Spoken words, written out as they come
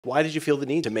Why did you feel the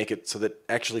need to make it so that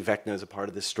actually Vecna is a part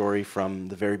of this story from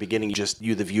the very beginning? Just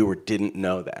you, the viewer, didn't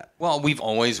know that. Well, we've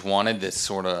always wanted this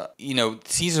sort of,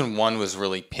 season 1 was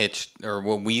really pitched, or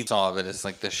what we saw of it as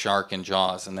like the shark in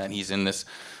Jaws, and that he's in this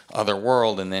other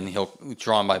world, and then he'll,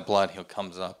 drawn by blood, he'll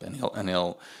comes up and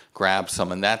he'll grab some,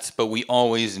 but we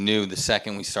always knew the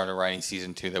second we started writing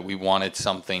season 2 that we wanted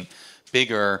something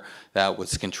bigger that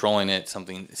was controlling it,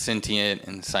 something sentient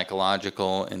and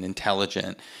psychological and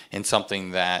intelligent, and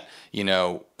something that,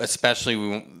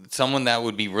 especially someone that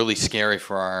would be really scary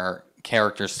for our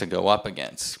characters to go up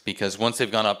against, because once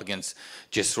they've gone up against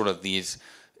just sort of these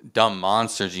dumb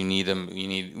monsters,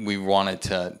 we wanted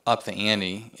to up the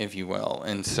ante, if you will.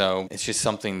 And so it's just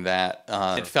something that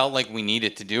it felt like we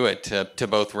needed to do it to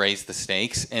both raise the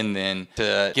stakes and then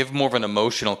to give more of an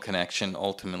emotional connection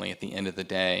ultimately at the end of the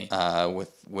day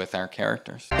with our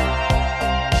characters.